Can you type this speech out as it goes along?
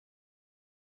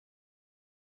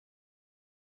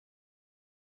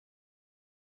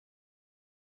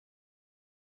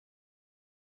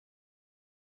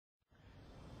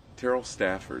Terell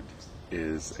Stafford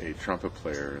is a trumpet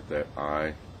player that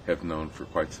I have known for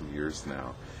quite some years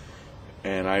now,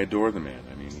 and I adore the man.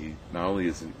 I mean, he not only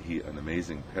is he an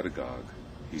amazing pedagogue,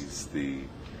 he's the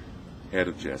head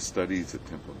of jazz studies at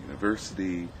Temple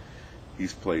University.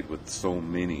 He's played with so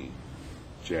many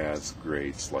jazz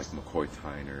greats like McCoy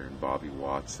Tyner and Bobby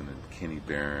Watson and Kenny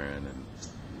Barron and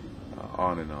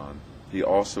on and on. He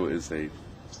also is a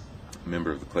member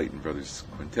of the Clayton Brothers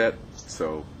Quintet,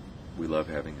 so we love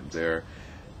having him there.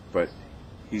 But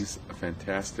he's a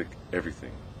fantastic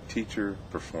everything. Teacher,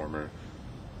 performer.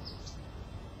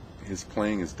 His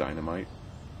playing is dynamite,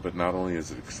 but not only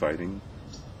is it exciting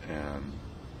and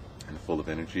full of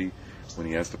energy, when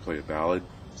he has to play a ballad,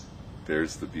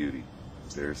 there's the beauty.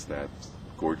 There's that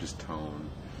gorgeous tone.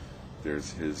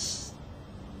 There's his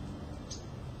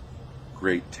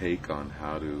great take on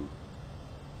how to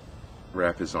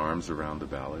wrap his arms around the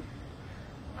ballad.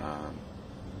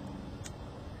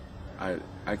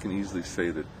 I can easily say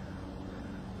that,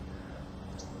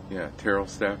 yeah, Terell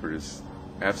Stafford is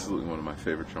absolutely one of my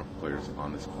favorite trumpet players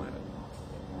on this planet.